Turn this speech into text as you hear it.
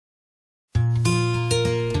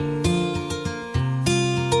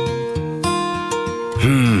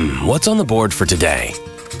What's on the board for today?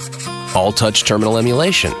 All-touch terminal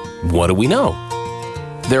emulation. What do we know?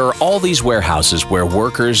 There are all these warehouses where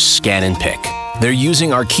workers scan and pick. They're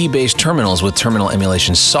using our key-based terminals with terminal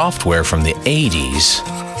emulation software from the 80s.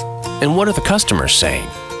 And what are the customers saying?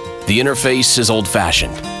 The interface is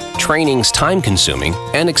old-fashioned. Training's time-consuming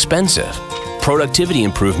and expensive. Productivity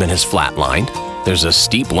improvement has flatlined. There's a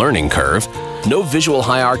steep learning curve. No visual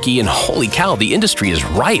hierarchy, and holy cow, the industry is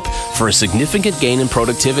ripe for a significant gain in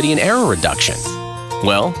productivity and error reduction.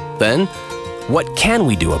 Well, then, what can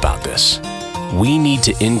we do about this? We need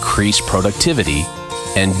to increase productivity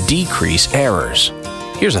and decrease errors.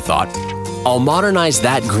 Here's a thought. I'll modernize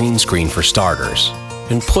that green screen for starters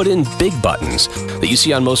and put in big buttons that you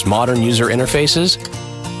see on most modern user interfaces.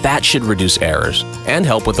 That should reduce errors and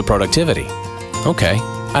help with the productivity. Okay,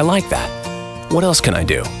 I like that. What else can I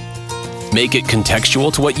do? Make it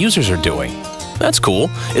contextual to what users are doing. That's cool.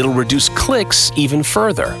 It'll reduce clicks even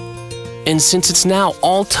further. And since it's now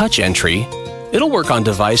all touch entry, it'll work on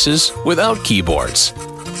devices without keyboards.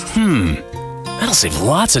 That'll save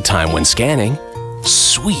lots of time when scanning.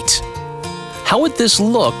 Sweet. How would this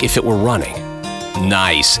look if it were running?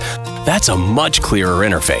 Nice. That's a much clearer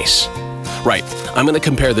interface. Right, I'm going to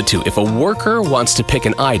compare the two. If a worker wants to pick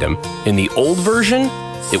an item, in the old version,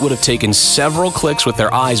 it would have taken several clicks with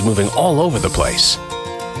their eyes moving all over the place.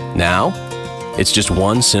 Now, it's just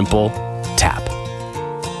one simple tap.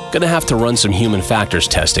 Gonna have to run some human factors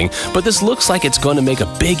testing, but this looks like it's going to make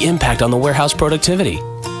a big impact on the warehouse productivity.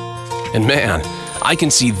 And man, I can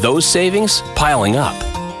see those savings piling up.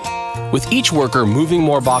 With each worker moving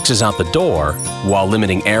more boxes out the door while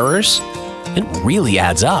limiting errors, it really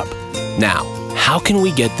adds up. Now, how can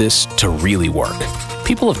we get this to really work?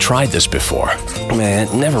 People have tried this before. Man,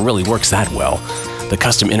 it never really works that well. The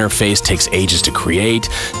custom interface takes ages to create,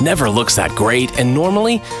 never looks that great, and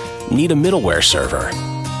normally need a middleware server.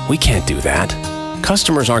 We can't do that.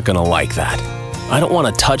 Customers aren't going to like that. I don't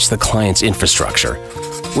want to touch the client's infrastructure.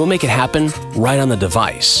 We'll make it happen right on the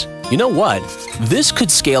device. You know what? This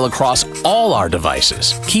could scale across all our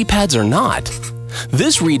devices, keypads or not.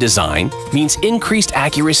 This redesign means increased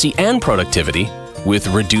accuracy and productivity with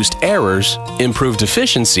reduced errors, improved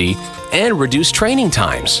efficiency, and reduced training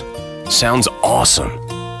times. Sounds awesome.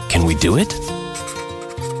 Can we do it?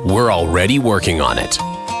 We're already working on it.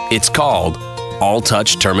 It's called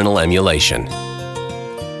All-Touch Terminal Emulation.